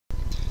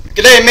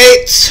G'day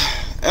mates,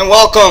 and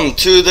welcome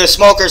to the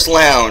Smokers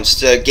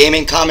Lounge, the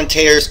gaming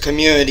commentators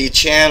community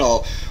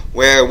channel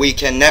where we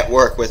can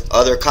network with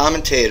other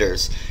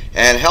commentators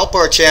and help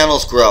our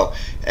channels grow.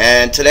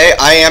 And today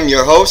I am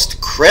your host,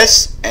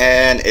 Chris,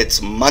 and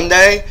it's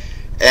Monday,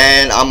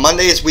 and on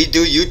Mondays we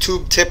do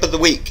YouTube tip of the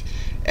week.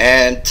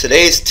 And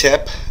today's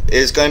tip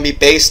is going to be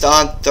based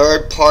on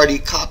third-party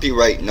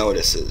copyright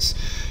notices.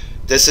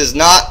 This is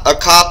not a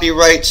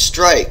copyright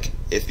strike.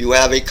 If you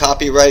have a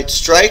copyright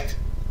strike,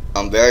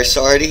 I'm very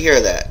sorry to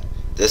hear that.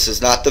 This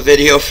is not the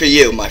video for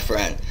you, my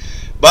friend.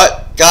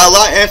 But got a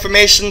lot of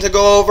information to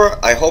go over.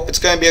 I hope it's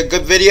going to be a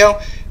good video.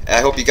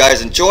 I hope you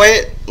guys enjoy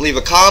it. Leave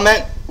a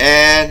comment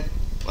and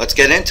let's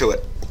get into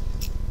it.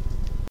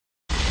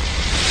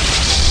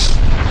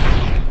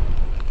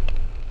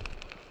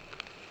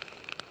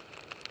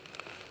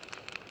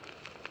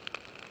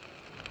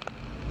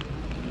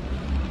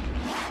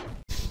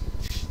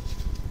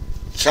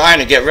 Trying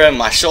to get rid of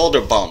my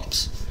shoulder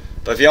bumps,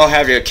 but if you don't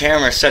have your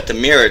camera set to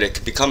mirror it, it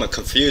could become a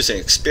confusing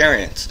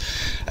experience.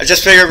 I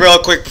just figured real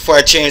quick before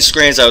I change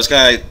screens, I was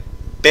going to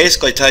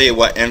basically tell you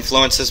what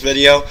influenced this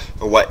video,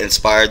 or what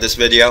inspired this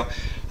video.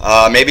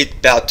 Maybe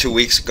about 2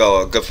 weeks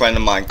ago, a good friend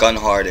of mine,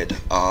 Gunhearted,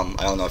 I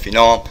don't know if you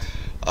know him,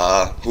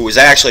 who was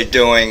actually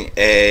doing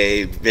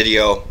a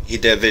video. He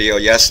did a video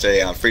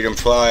yesterday on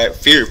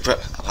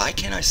why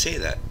can't I say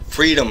that?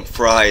 Freedom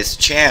Fry's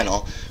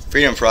channel.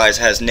 Freedom Fries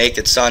has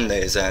Naked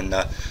Sundays, and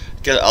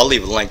I'll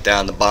leave a link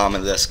down the bottom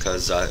of this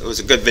because it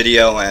was a good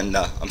video, and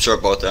I'm sure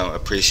both of them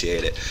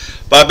appreciate it.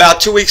 But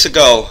about 2 weeks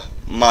ago,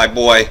 my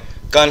boy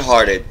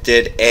Gunhearted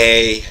did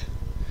a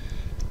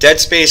Dead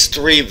Space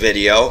 3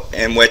 video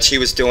in which he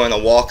was doing a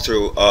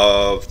walkthrough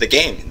of the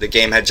game. The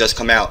game had just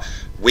come out.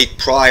 Week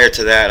prior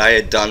to that, I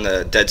had done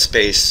the Dead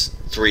Space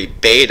 3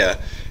 beta,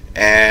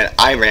 and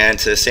I ran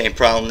into the same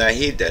problem that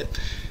he did.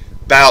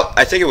 About,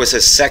 I think it was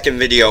his second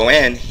video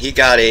in, he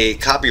got a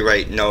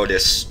copyright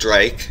notice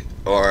strike,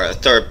 or a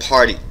third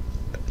party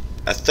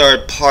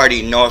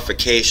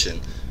notification.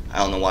 I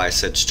don't know why I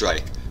said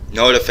strike.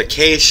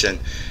 Notification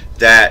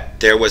that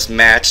there was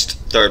matched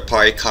third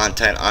party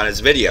content on his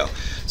video.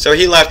 So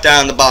he left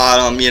down the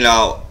bottom, you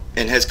know,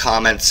 in his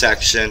comment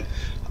section,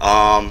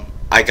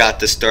 I got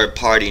this third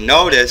party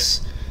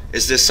notice.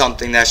 Is this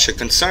something that should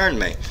concern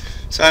me?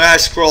 So then I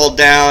scrolled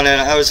down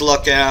and I was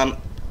looking,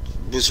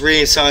 was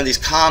reading some of these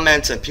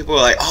comments, and people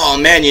were like, oh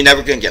man, you're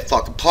never gonna get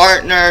fucking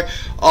partner,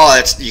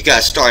 oh you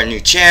gotta start a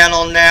new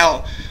channel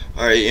now,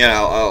 or you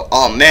know,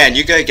 oh man,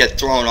 you're gonna get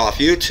thrown off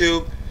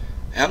YouTube.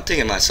 And I'm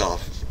thinking to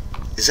myself,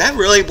 is that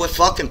really what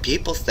fucking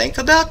people think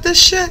about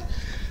this shit?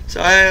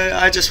 So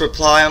I just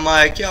reply, I'm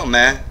like, yo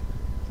man,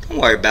 don't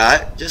worry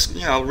about it, just,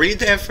 you know, read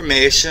the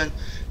information,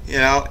 you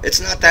know,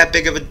 it's not that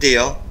big of a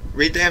deal.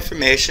 Read the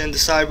information,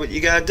 decide what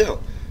you gotta do.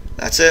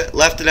 That's it,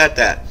 left it at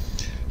that.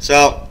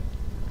 So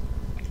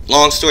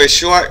long story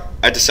short,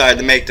 I decided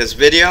to make this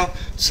video,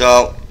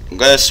 so I'm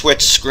going to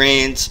switch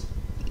screens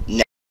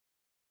now.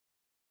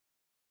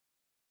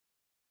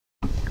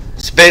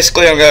 So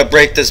basically I'm going to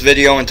break this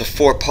video into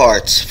 4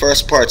 parts.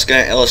 First part's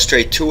going to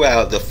illustrate 2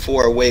 out of the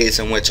 4 ways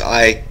in which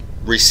I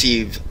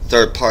receive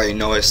third-party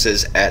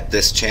notices at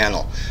this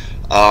channel.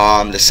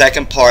 The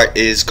second part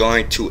is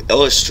going to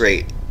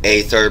illustrate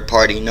a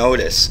third-party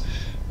notice,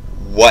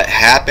 what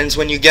happens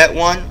when you get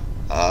one,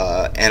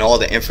 and all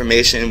the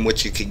information in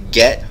which you could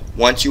get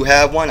once you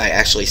have one. I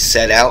actually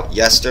set out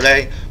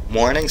yesterday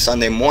morning,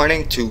 Sunday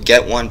morning, to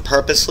get one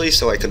purposely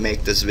so I could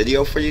make this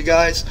video for you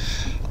guys.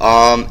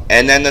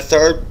 And then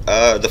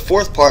the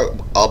fourth part,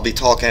 I'll be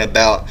talking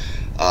about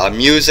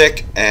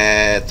music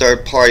and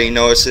third-party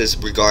notices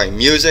regarding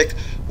music,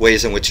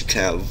 ways in which you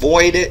can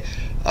avoid it,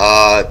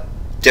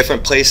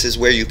 different places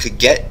where you could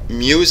get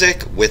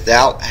music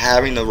without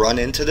having to run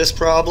into this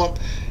problem.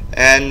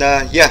 And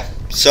yeah,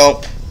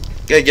 so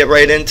gotta get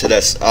right into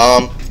this.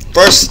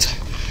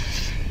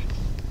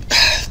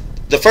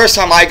 The first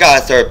time I got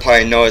a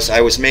third-party notice,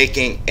 I was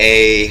making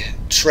a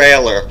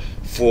trailer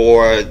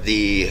for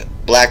the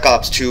Black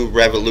Ops 2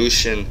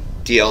 Revolution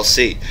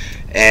DLC,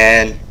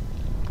 and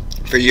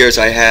for years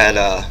I had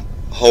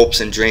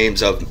hopes and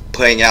dreams of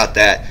putting out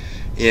that,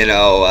 you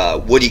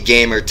know, Woody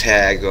Gamer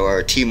tag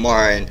or T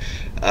Martin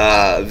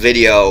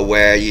video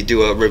where you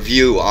do a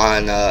review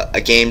on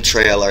a game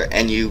trailer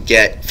and you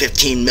get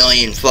 15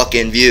 million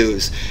fucking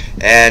views.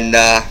 And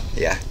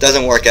yeah, it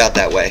doesn't work out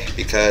that way,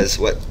 because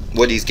what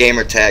Woody's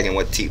gamer tag and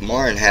what T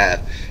Martin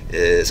have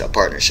is a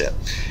partnership,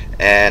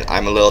 and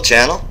I'm a little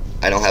channel.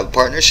 I don't have a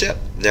partnership,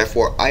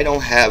 therefore I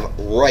don't have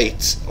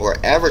rights or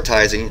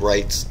advertising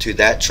rights to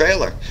that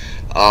trailer.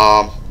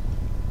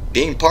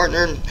 Being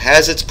partnered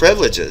has its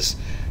privileges.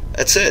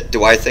 That's it.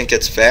 Do I think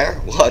it's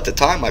fair? Well, at the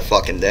time I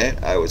fucking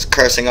didn't. I was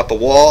cursing up a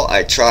wall.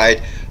 I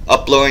tried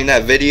uploading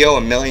that video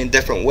a million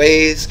different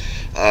ways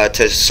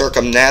to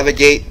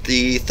circumnavigate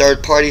the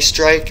third-party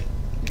strike.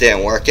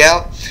 Didn't work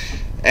out.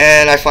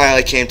 And I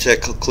finally came to a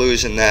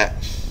conclusion that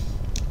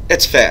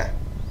it's fair.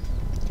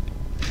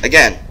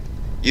 Again,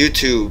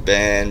 YouTube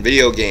and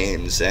video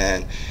games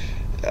and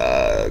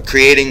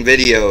creating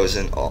videos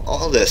and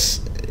all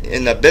this,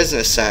 in the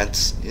business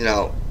sense, you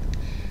know,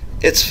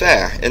 it's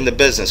fair in the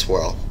business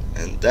world,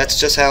 and that's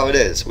just how it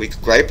is. We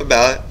could gripe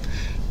about it,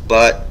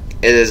 but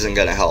it isn't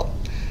going to help.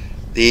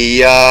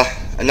 The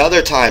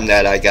another time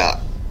that I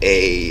got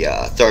a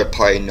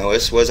third-party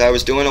notice was I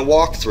was doing a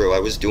walkthrough. I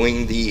was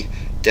doing the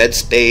Dead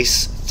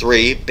Space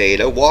 3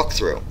 beta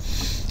walkthrough,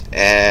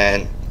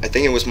 and I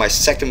think it was my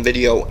second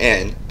video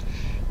in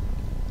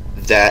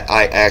that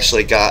I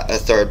actually got a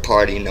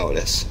third-party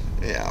notice.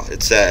 You know,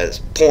 it says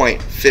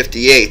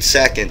 0.58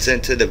 seconds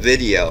into the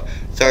video,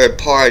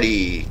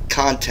 third-party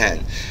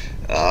content,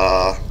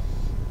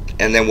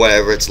 and then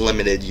whatever its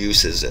limited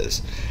uses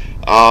is.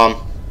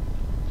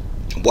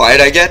 Why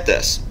did I get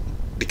this?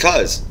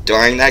 Because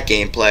during that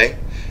gameplay,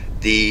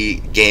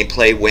 the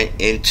gameplay went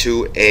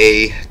into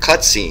a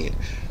cutscene,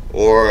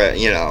 or a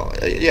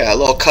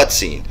little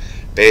cutscene,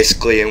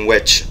 basically, in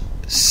which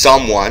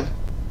someone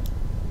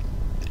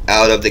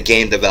out of the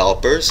game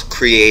developers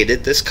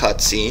created this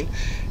cutscene,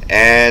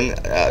 and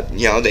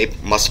they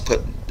must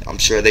put, I'm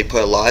sure they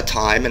put a lot of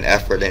time and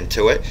effort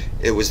into it.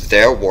 It was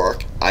their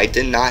work. I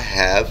did not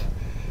have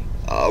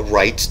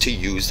rights to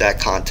use that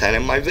content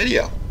in my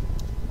video.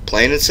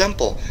 Plain and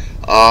simple.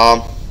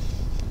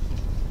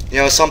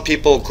 Some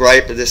people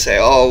gripe and they say,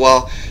 oh,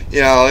 well,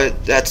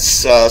 that's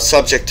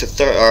subject to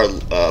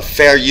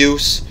fair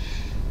use.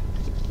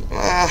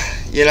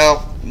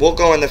 We'll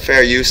go into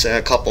fair use in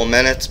a couple of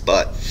minutes,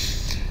 but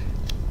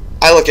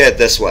I look at it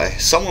this way.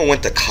 Someone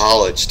went to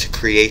college to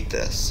create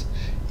this.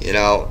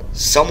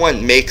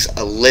 Someone makes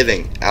a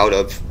living out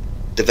of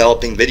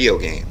developing video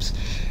games,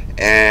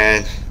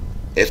 and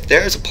if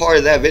there's a part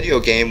of that video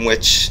game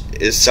which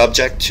is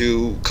subject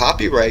to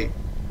copyright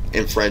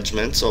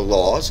infringements or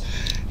laws,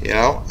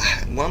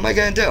 what am I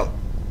going to do?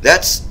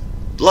 That's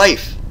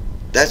life.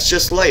 That's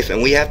just life,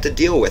 and we have to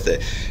deal with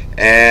it.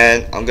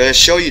 And I'm going to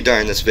show you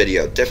during this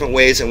video different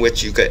ways in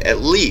which you could at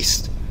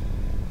least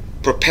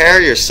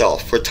prepare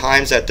yourself for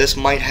times that this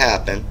might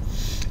happen,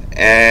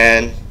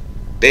 and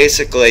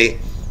basically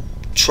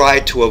try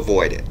to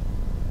avoid it.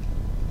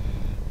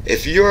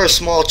 If you're a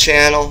small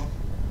channel,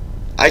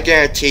 I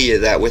guarantee you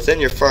that within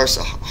your first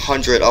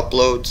 100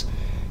 uploads,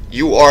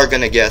 you are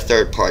going to get a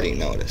third-party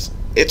notice.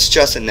 It's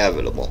just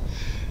inevitable.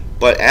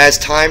 But as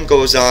time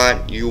goes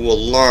on, you will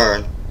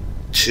learn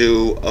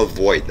to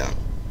avoid them.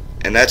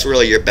 And that's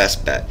really your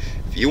best bet.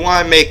 If you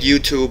want to make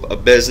YouTube a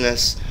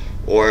business,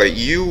 or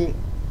you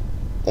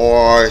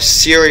are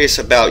serious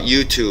about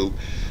YouTube,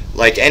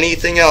 like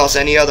anything else,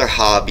 any other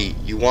hobby,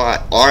 you want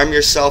to arm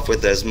yourself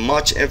with as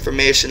much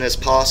information as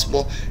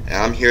possible, and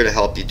I'm here to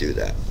help you do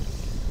that.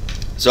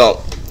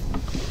 So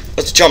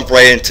let's jump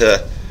right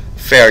into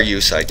fair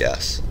use, I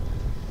guess.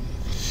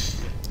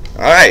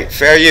 Alright,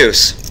 fair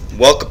use.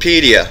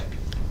 Wikipedia,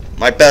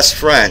 my best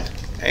friend.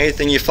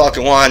 Anything you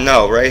fucking want to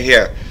know, right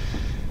here.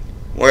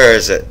 Where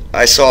is it?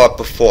 I saw it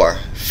before.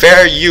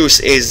 Fair use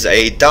is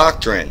a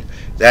doctrine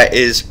that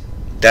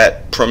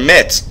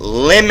permits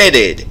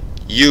limited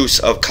use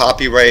of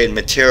copyrighted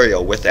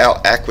material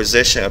without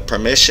acquisition of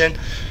permission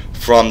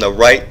from the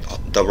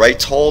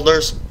rights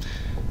holders.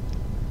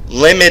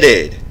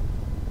 Limited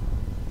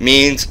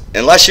means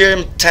unless you're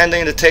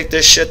intending to take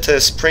this shit to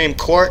the Supreme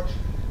Court,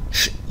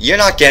 you're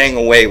not getting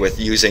away with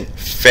using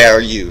fair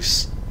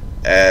use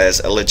as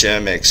a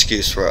legitimate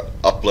excuse for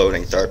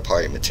uploading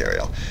third-party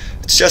material.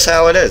 It's just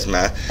how it is,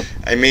 man.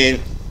 I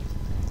mean,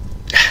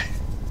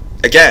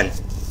 again,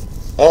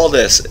 all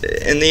this,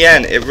 in the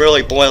end, it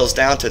really boils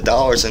down to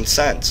dollars and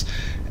cents.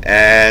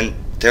 And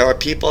there are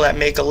people that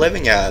make a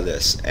living out of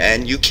this,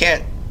 and you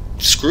can't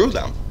screw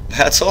them.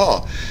 That's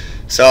all.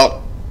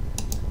 So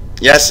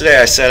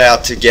yesterday I set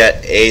out to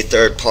get a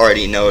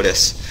third-party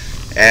notice,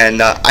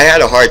 and I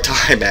had a hard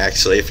time,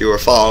 actually, if you were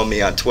following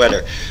me on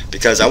Twitter,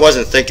 because I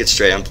wasn't thinking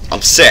straight.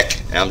 I'm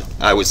sick.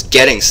 I was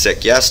getting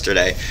sick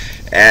yesterday,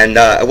 and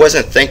I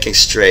wasn't thinking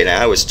straight. And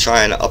I was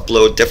trying to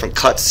upload different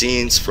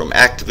cutscenes from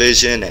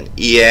Activision and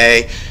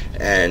EA,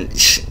 and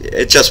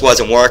it just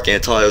wasn't working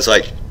until I was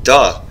like,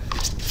 duh,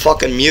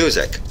 fucking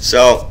music.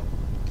 So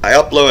I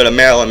uploaded a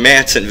Marilyn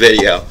Manson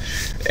video,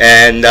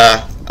 and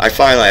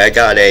I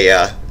got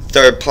a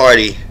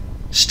third-party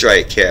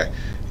strike here.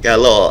 Got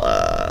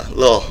a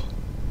little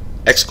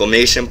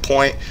exclamation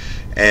point,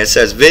 and it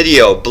says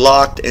video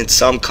blocked in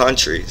some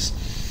countries.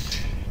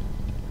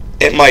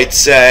 It might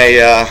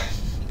say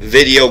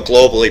video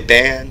globally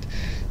banned.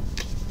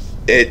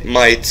 It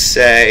might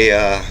say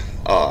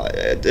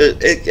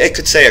it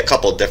could say a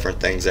couple different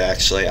things,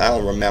 actually. I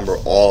don't remember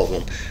all of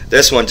them.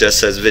 This one just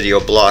says video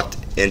blocked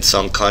in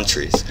some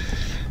countries.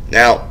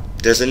 Now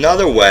there's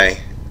another way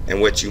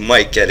in which you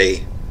might get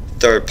a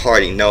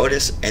third-party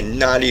notice and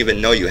not even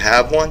know you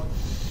have one.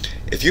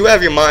 If you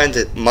have your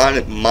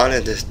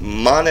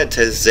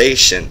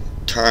monetization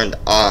turned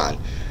on,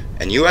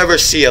 and you ever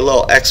see a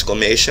little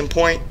exclamation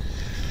point,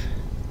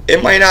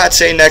 it might not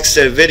say next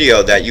to the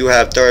video that you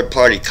have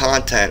third-party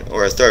content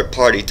or a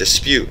third-party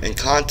dispute in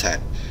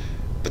content,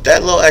 but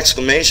that little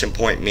exclamation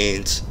point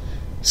means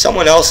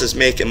someone else is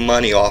making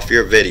money off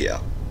your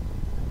video,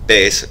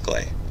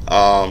 basically.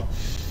 I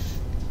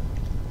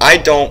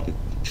don't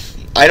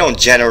I don't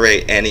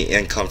generate any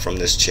income from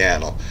this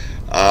channel.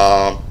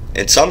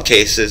 In some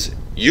cases,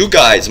 you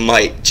guys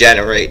might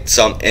generate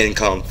some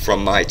income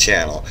from my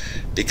channel,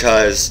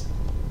 because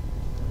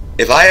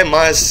if I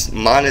have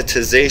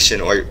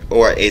monetization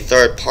or a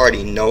third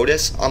party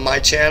notice on my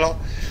channel,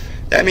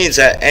 that means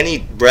that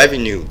any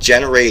revenue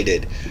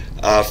generated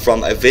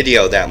from a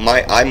video that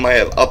I might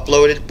have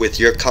uploaded with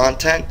your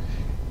content,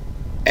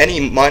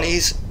 any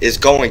monies is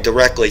going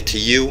directly to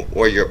you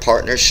or your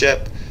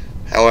partnership.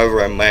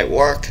 However it might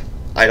work,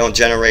 I don't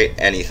generate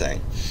anything.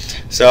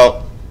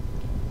 So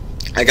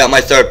I got my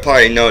third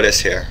party notice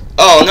here.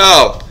 Oh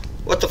no,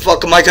 what the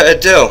fuck am I gonna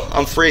do?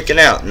 I'm freaking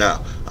out.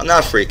 No, I'm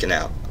not freaking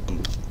out.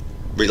 I'm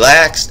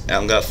relaxed and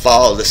I'm gonna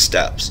follow the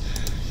steps.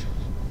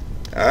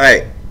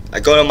 Alright, I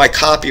go to my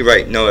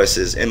copyright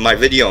notices in my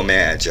video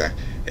manager.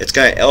 It's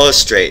gonna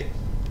illustrate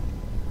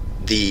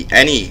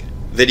any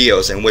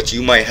videos in which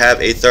you might have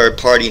a third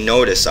party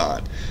notice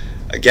on.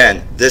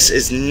 Again, this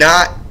is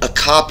not a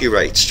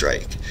copyright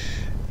strike.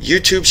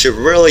 YouTube should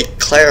really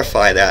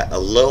clarify that a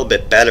little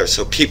bit better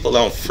so people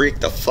don't freak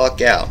the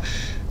fuck out.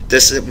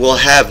 This will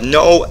have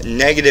no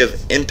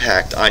negative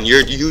impact on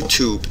your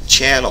YouTube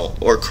channel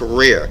or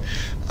career.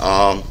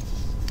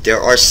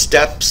 There are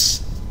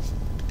steps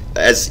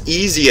as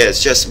easy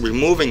as just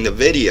removing the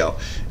video.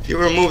 If you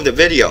remove the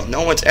video,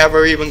 no one's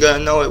ever even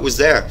gonna know it was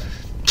there.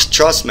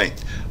 Trust me.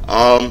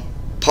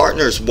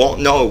 Partners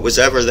won't know it was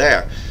ever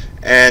there.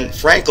 And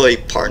frankly,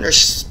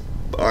 partners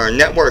or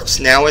networks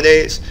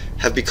nowadays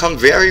have become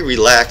very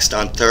relaxed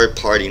on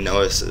third-party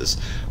notices.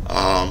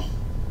 Now,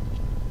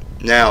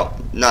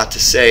 not to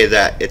say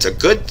that it's a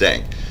good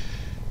thing.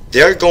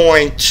 They're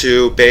going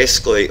to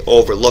basically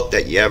overlook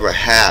that you ever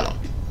had them.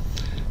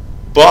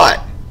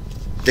 But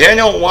they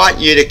don't want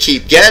you to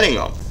keep getting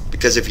them,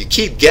 because if you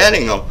keep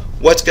getting them,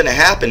 what's going to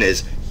happen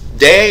is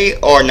they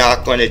are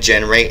not going to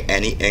generate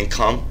any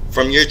income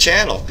from your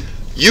channel.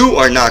 You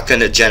are not going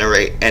to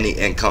generate any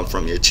income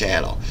from your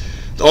channel.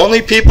 The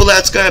only people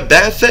that's going to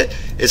benefit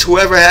is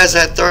whoever has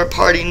that third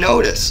party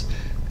notice.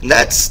 And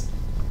that's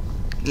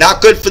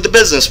not good for the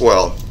business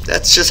world.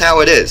 That's just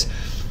how it is.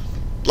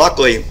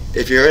 Luckily,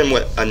 if you're in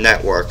with a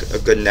network, a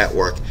good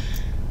network,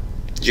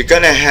 you're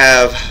going to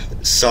have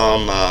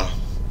some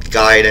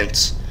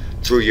guidance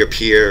through your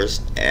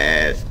peers,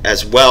 and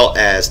as well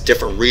as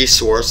different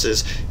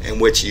resources in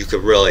which you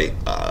could really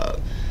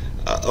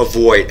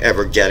avoid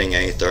ever getting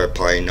any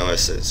third-party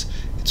notices.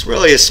 It's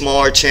really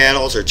smaller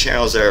channels or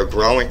channels that are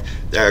growing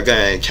that are going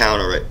to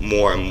encounter it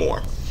more and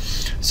more.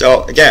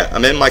 So again,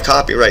 I'm in my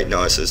copyright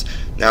notices.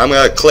 Now I'm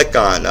going to click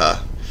on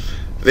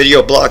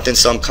video blocked in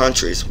some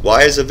countries.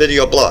 Why is the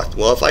video blocked?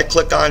 Well, if I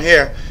click on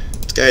here,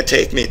 it's going to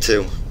take me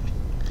to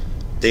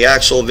the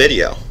actual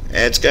video, and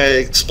it's going to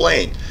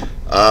explain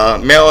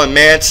Marilyn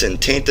Manson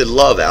Tainted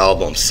Love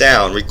album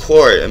sound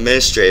recorded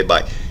administrated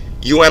by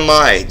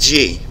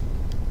UMIG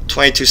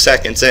 22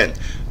 seconds in.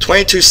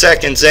 22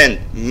 seconds in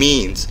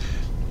means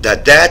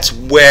that that's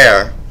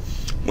where,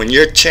 when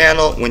your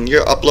channel, when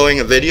you're uploading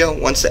a video,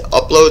 once the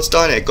upload's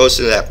done, it goes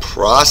to that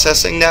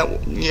processing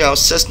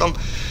system.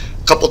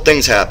 A couple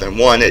things happen.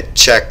 One, it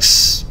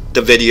checks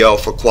the video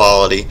for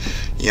quality.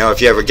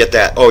 If you ever get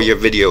that, oh, your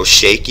video is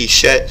shaky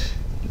shit,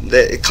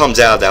 it comes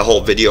out of that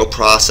whole video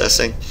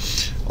processing.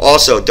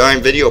 Also,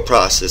 during video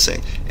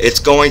processing, it's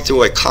going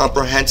through a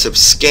comprehensive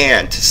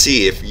scan to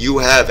see if you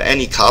have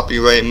any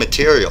copyrighted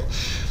material.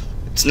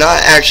 It's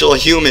not actually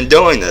a human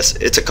doing this.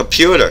 It's a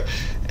computer,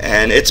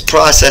 and it's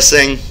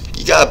processing,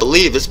 you gotta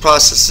believe, it's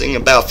processing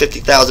about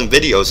 50,000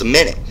 videos a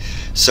minute.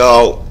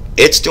 So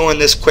it's doing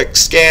this quick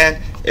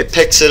scan, it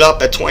picks it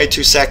up at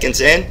 22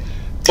 seconds in,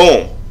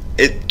 boom,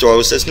 it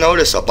throws this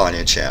notice up on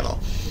your channel.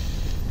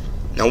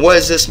 Now what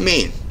does this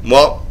mean?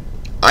 Well,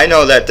 I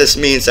know that this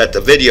means that the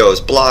video is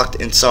blocked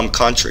in some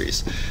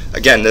countries.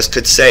 Again, this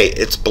could say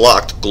it's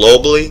blocked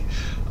globally.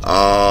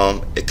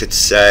 It could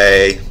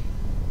say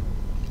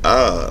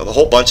a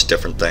whole bunch of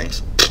different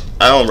things.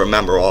 I don't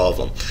remember all of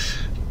them.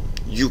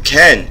 You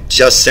can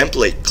just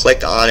simply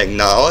click on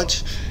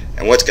acknowledge,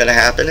 and what's going to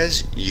happen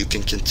is you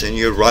can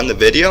continue to run the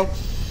video.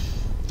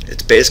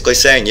 It's basically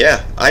saying,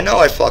 yeah, I know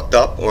I fucked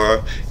up,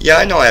 or yeah,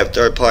 I know I have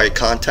third-party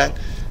content.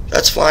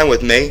 That's fine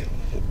with me.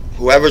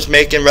 Whoever's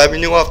making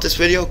revenue off this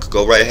video could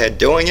go right ahead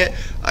doing it.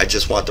 I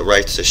just want the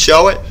rights to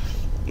show it.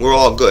 We're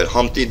all good.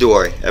 Humpty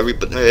Dory.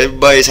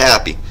 Everybody's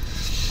happy.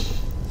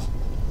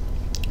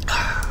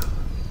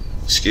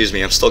 Excuse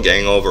me, I'm still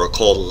getting over a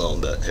cold a little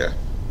bit here.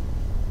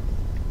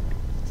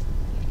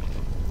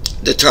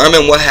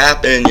 Determine what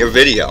happened in your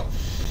video.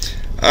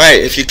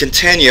 Alright, if you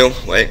continue,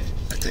 wait,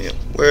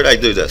 where did I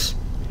do this?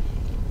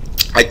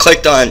 I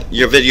clicked on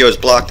your video is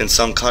blocked in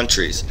some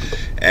countries,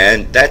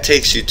 and that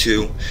takes you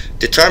to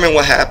determine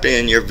what happened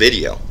in your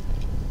video.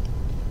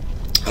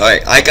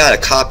 Alright, I got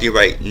a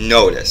copyright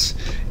notice.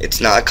 It's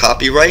not a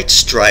copyright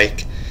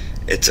strike.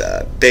 It's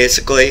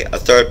basically a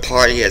third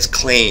party has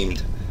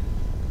claimed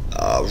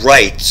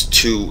rights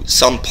to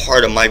some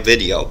part of my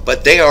video,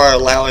 but they are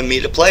allowing me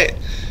to play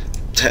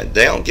it.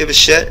 They don't give a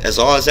shit as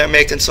long as they're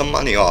making some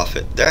money off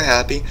it. They're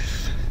happy.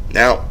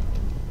 Now,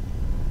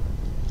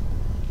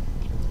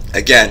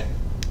 Again,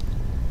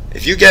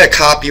 if you get a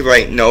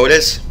copyright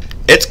notice,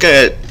 it's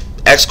gonna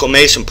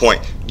exclamation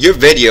point, your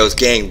video is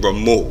getting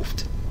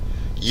removed.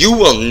 You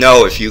will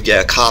know if you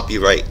get a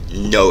copyright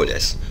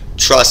notice.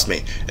 Trust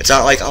me. It's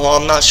not like, oh,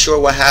 I'm not sure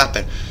what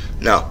happened.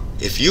 No,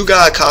 if you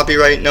got a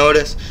copyright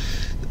notice,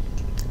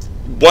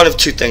 one of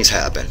two things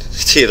happen.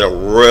 It's either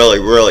really,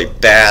 really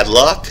bad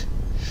luck,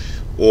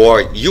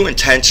 or you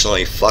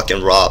intentionally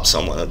fucking rob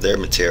someone of their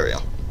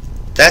material.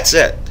 That's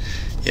it.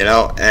 You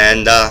know,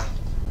 and I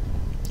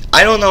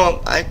don't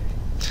know. I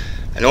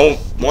know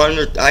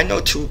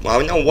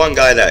one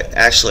guy that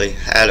actually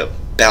had a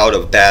bout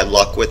of bad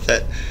luck with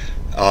it.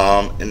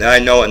 And then I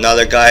know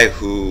another guy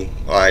who,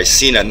 or I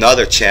seen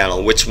another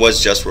channel which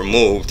was just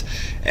removed,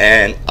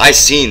 and I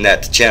seen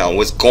that the channel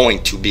was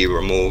going to be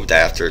removed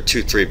after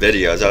 2-3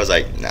 videos. I was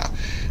like, nah,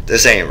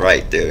 this ain't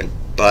right, dude.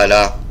 But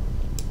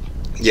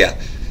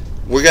yeah,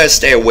 we're gonna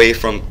stay away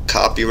from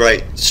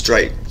copyright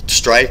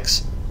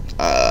strikes.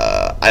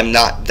 I'm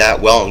not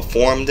that well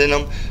informed in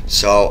them,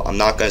 so I'm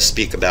not gonna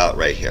speak about it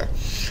right here.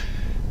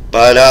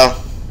 But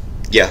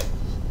yeah,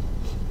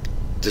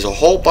 there's a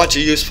whole bunch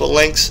of useful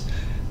links.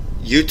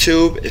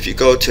 YouTube, if you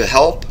go to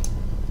help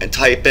and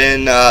type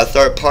in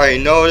third-party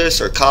notice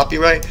or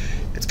copyright,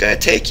 it's gonna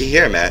take you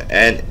here, man.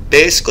 And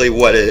basically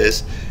what it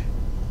is,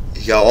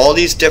 you got all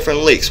these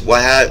different leaks.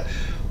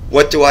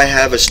 What do I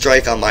have a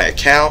strike on my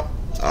account?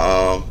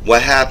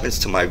 What happens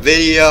to my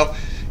video?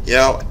 You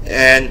know,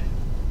 and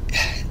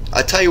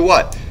I tell you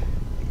what,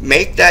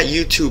 make that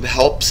YouTube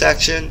help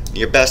section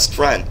your best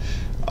friend.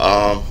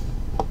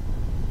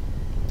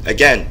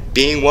 Again,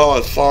 being well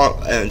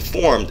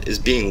informed is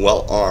being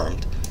well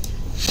armed.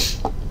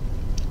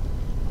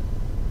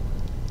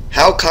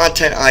 How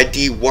Content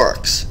ID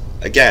works,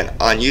 again,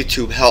 on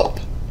YouTube help.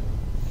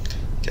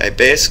 Okay,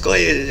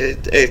 basically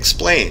it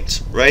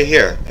explains right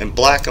here in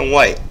black and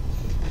white.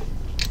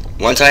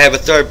 Once I have a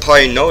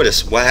third-party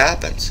notice, what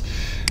happens?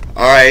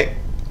 Alright,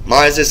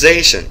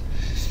 monetization.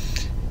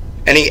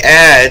 Any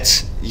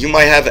ads, you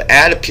might have an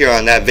ad appear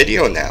on that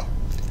video now.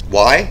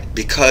 Why?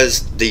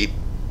 Because the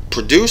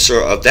producer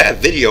of that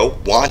video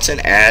wants an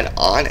ad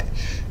on it.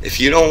 If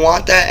you don't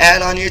want that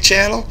ad on your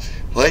channel,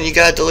 well, then you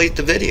gotta delete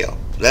the video.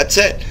 That's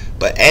it.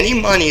 But any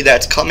money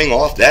that's coming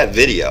off that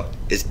video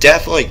is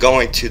definitely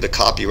going to the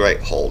copyright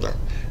holder.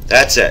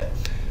 That's it.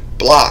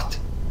 Blocked.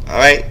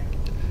 Alright?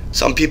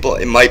 Some people,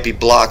 it might be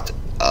blocked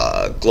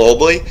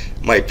globally.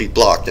 It might be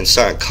blocked in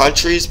certain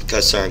countries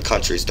because certain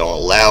countries don't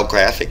allow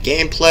graphic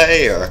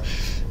gameplay or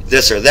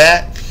this or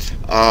that.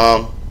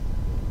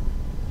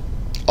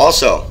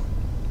 Also,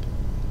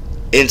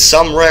 in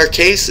some rare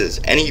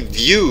cases, any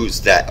views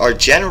that are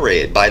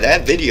generated by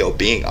that video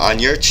being on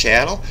your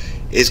channel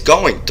is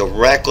going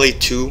directly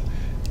to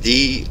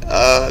the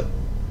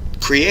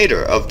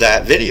creator of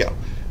that video.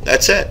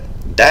 That's it.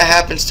 That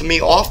happens to me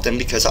often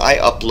because I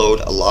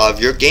upload a lot of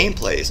your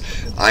gameplays.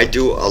 I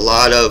do a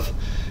lot of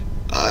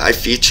I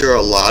feature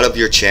a lot of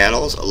your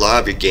channels, a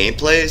lot of your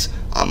gameplays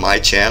on my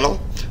channel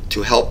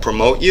to help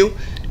promote you,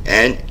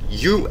 and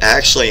you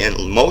actually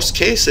in most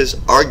cases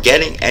are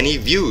getting any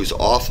views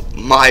off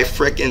my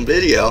frickin'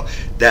 video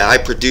that I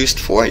produced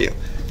for you.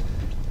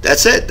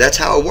 That's it. That's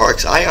how it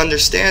works. I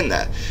understand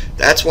that.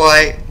 That's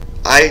why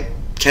I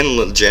can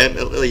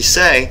legitimately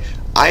say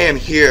I am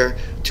here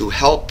to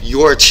help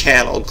your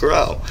channel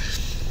grow.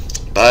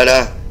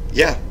 But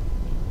yeah,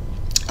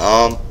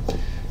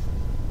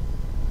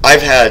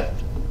 I've had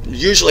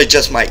usually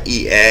just my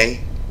EA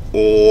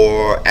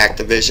or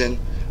Activision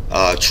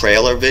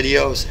trailer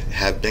videos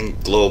have been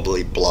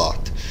globally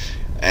blocked,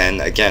 and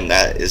again,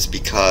 that is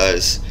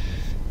because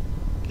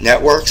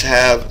networks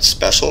have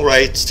special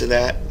rights to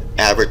that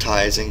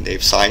advertising.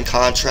 They've signed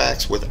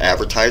contracts with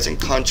advertising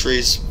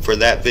countries for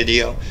that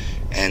video,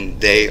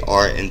 and they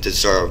are in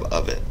deserve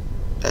of it.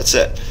 That's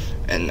it.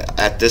 And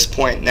at this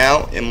point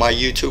now in my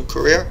YouTube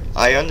career,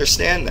 I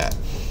understand that.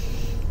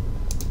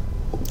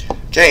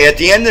 Okay, at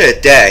the end of the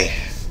day,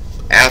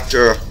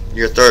 after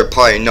your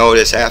third-party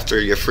notice, after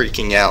you're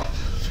freaking out,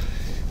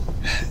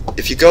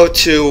 if you go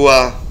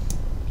to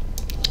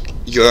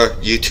your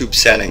YouTube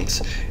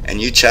settings and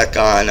you check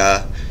on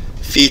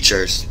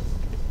features,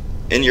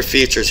 in your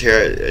features here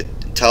it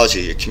tells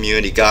you your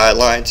community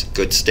guidelines,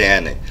 good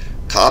standing.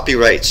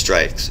 Copyright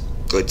strikes,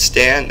 good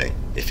standing.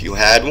 If you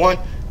had one,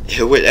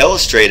 it would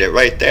illustrate it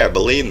right there,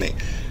 believe me.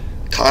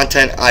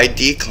 Content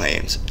ID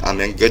claims, I'm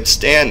in good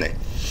standing.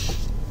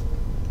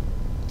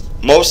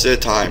 Most of the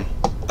time,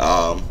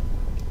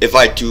 if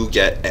I do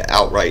get an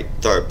outright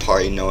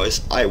third-party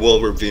notice, I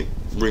will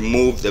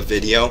remove the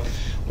video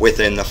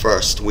within the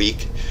first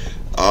week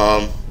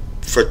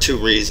for two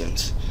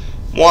reasons.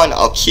 One,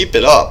 I'll keep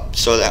it up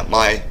so that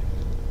my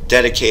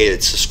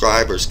dedicated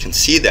subscribers can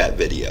see that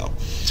video,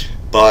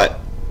 but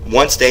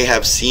once they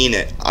have seen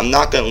it, I'm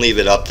not going to leave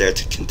it up there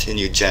to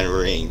continue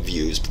generating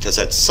views, because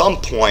at some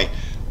point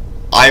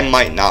I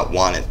might not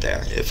want it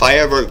there. If I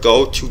ever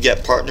go to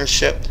get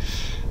partnership,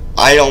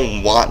 I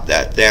don't want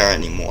that there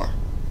anymore,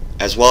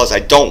 as well as I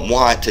don't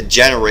want to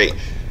generate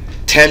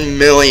 10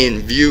 million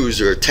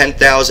views or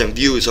 10,000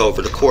 views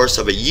over the course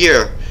of a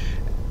year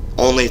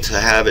only to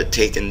have it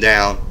taken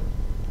down,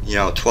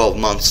 12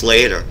 months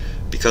later.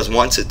 Because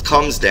once it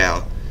comes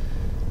down,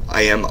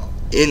 I am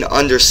in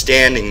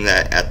understanding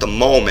that at the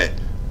moment,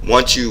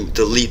 once you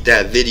delete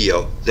that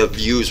video, the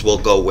views will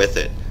go with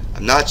it.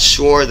 I'm not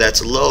sure,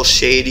 that's a little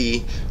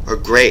shady or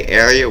gray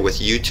area with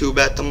YouTube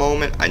at the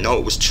moment. I know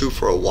it was true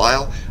for a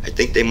while. I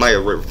think they might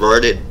have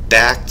reverted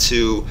back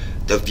to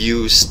the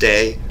views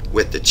stay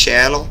with the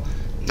channel.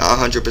 Not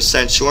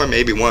 100% sure.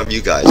 Maybe one of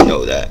you guys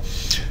know that.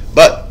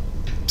 But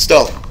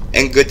still,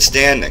 in good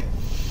standing.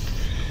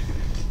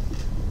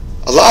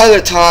 A lot of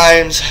the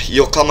times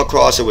you'll come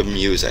across it with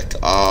music.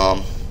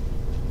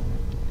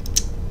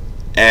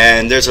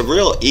 And there's a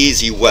real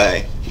easy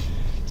way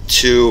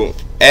to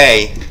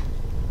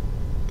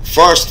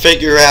first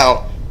figure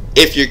out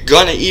if you're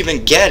gonna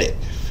even get it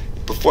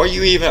before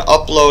you even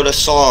upload a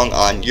song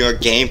on your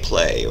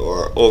gameplay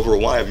or over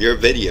one of your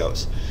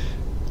videos.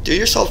 Do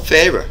yourself a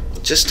favor,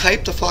 just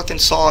type the fucking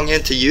song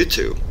into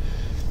YouTube.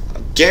 I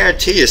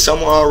guarantee you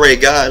someone already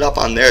got it up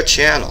on their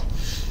channel.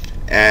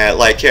 And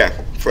like here,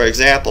 for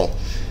example,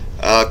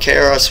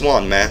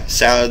 KRS-One, man,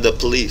 Sound of the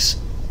Police,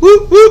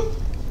 whoop whoop.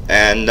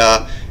 And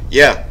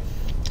yeah,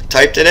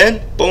 typed it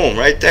in, boom,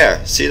 right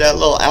there. See that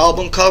little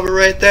album cover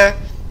right there?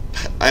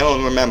 I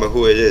don't remember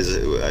who it is.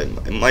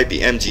 It might be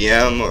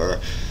MGM or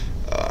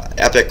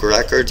Epic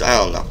Records. I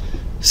don't know.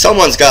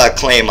 Someone's got a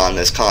claim on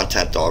this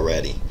content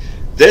already.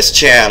 This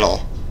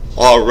channel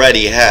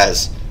already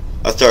has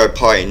a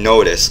third-party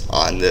notice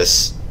on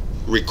this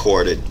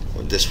recording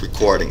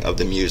of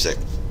the music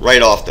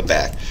right off the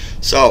bat.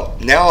 So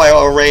now I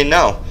already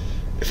know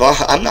if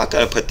I'm not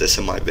going to put this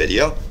in my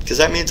video, because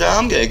that means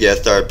I'm going to get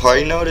a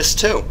third-party notice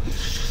too.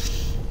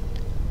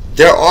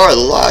 There are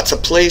lots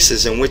of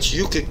places in which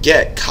you could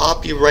get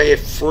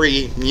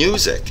copyright-free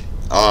music.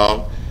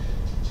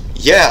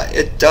 Yeah,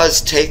 it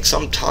does take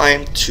some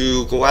time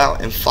to go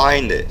out and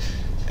find it,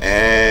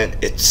 and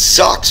it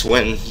sucks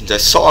when the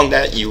song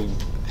that you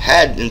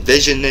had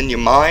envisioned in your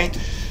mind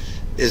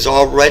is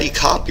already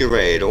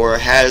copyrighted or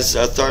has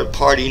a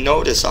third-party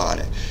notice on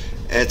it.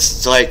 And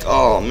it's like,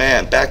 oh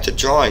man, back to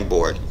drawing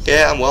board.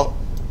 Yeah, well,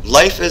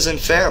 life isn't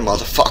fair,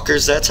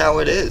 motherfuckers. That's how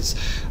it is.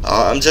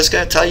 I'm just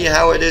going to tell you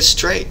how it is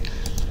straight.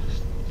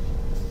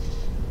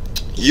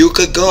 You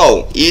could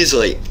go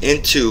easily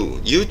into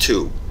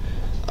YouTube.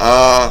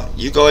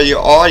 You go to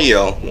your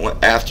audio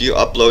after you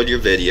upload your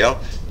video.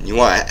 You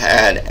want to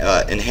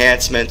add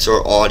enhancements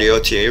or audio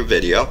to your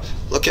video.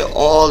 Look at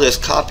all this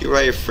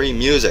copyright free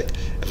music.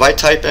 If I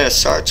type in a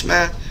search,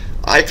 man,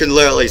 I could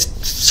literally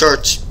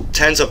search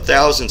tens of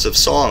thousands of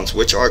songs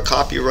which are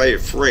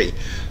copyright free.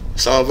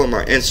 Some of them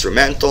are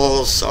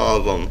instrumentals, some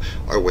of them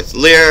are with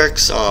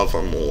lyrics, some of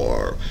them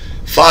are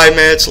 5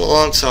 minutes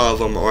long, some of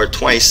them are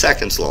 20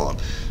 seconds long,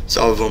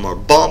 some of them are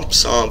bumps,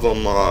 some of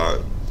them are,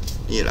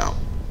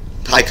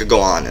 I could go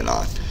on and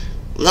on.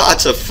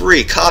 Lots of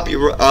free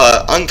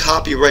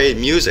uncopyrighted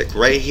music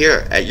right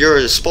here at your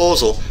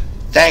disposal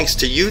thanks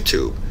to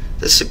YouTube.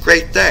 This is a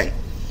great thing.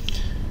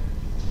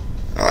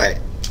 Alright,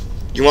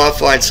 you want to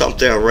find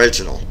something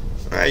original.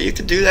 Alright, you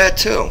can do that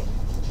too.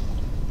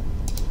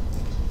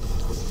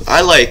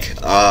 I like,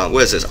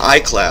 what is this,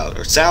 iCloud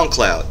or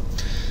SoundCloud.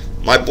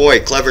 My boy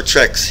Clever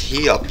Tricks,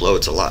 he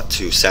uploads a lot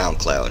to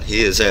SoundCloud.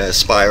 He is an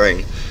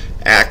aspiring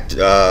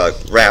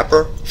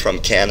rapper from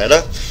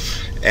Canada,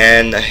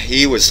 and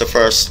he was the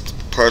first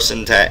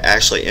person to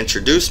actually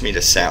introduce me to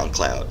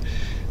SoundCloud.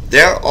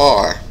 There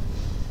are,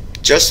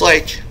 just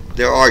like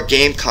there are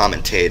game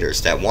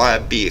commentators that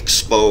want to be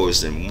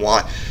exposed and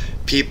want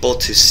people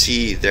to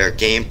see their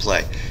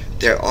gameplay,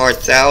 there are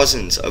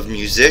thousands of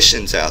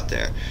musicians out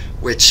there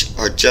which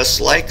are just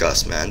like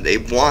us, man. They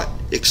want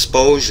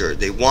exposure,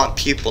 they want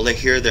people to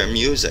hear their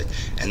music,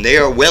 and they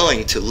are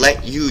willing to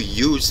let you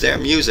use their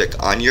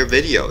music on your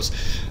videos.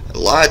 A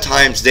lot of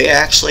times they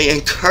actually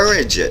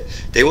encourage it.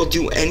 They will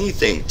do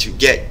anything to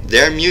get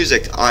their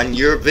music on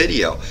your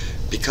video,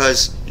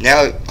 because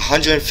now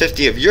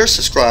 150 of your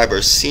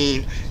subscribers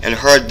seen and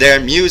heard their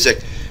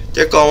music.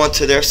 They're going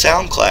to their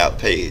SoundCloud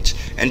page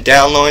and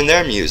downloading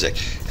their music,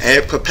 and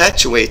it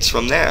perpetuates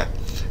from there,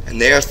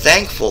 and they are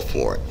thankful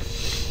for it.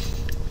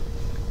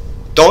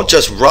 Don't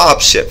just rob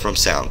shit from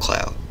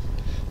SoundCloud,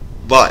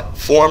 but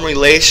form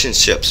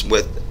relationships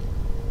with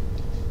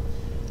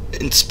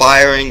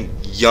inspiring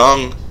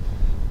young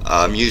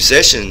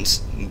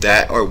musicians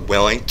that are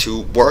willing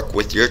to work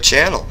with your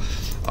channel,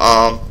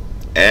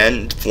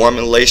 and form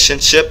a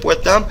relationship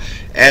with them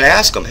and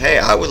ask them, hey,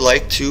 I would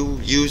like to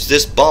use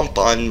this bump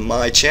on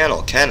my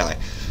channel, can I?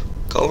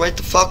 Go right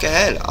the fuck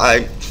ahead.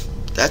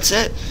 That's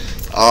it.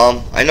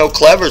 I know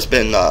Clever's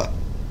been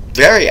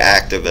very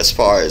active as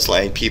far as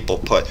letting people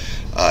put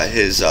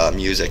his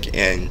music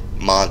in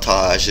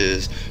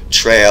montages,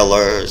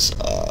 trailers,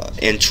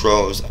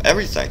 intros,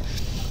 everything.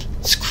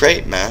 It's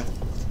great, man.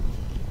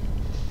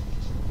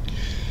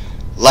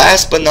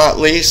 Last but not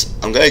least,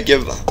 I'm going to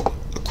give a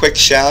quick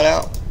shout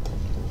out.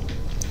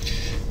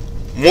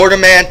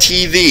 Mortarman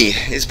TV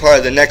is part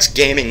of the Next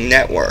Gaming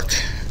Network.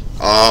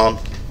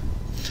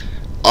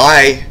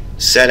 I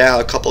set out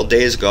a couple of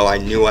days ago, I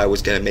knew I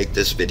was going to make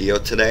this video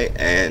today,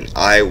 and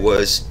I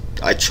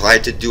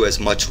tried to do as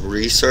much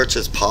research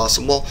as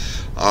possible,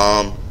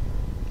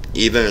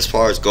 even as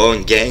far as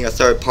going getting a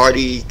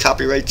third-party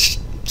copyright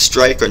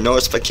strike or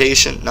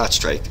notification. Not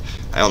strike,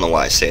 I don't know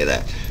why I say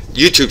that.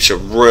 YouTube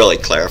should really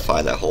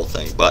clarify that whole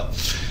thing,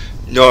 but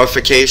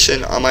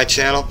notification on my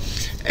channel.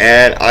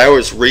 And I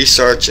was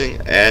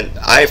researching, and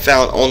I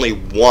found only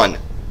one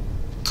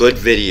good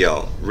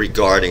video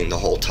regarding the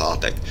whole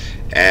topic,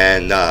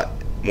 and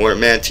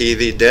Mortarman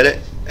TV did it,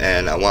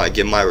 and I want to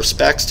give my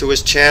respects to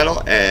his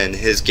channel and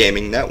his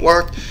gaming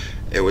network.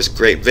 It was a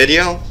great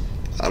video.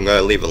 I'm going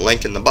to leave a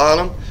link in the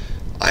bottom.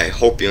 I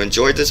hope you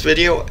enjoyed this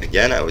video.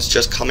 Again, I was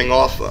just coming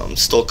off, I'm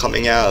still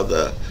coming out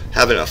of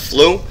having a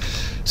flu,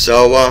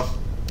 so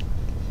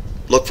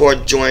look forward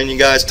to joining you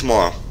guys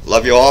tomorrow.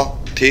 Love you all.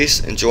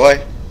 Peace.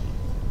 Enjoy.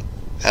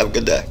 Have a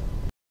good day.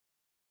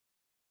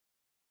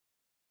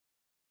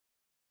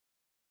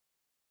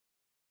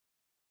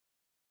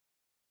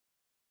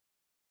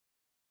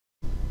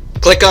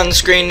 Click on the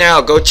screen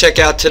now. Go check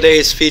out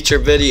today's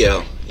featured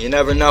video. You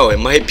never know, it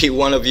might be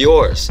one of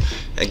yours.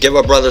 And give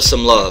our brother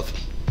some love.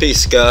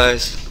 Peace,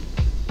 guys.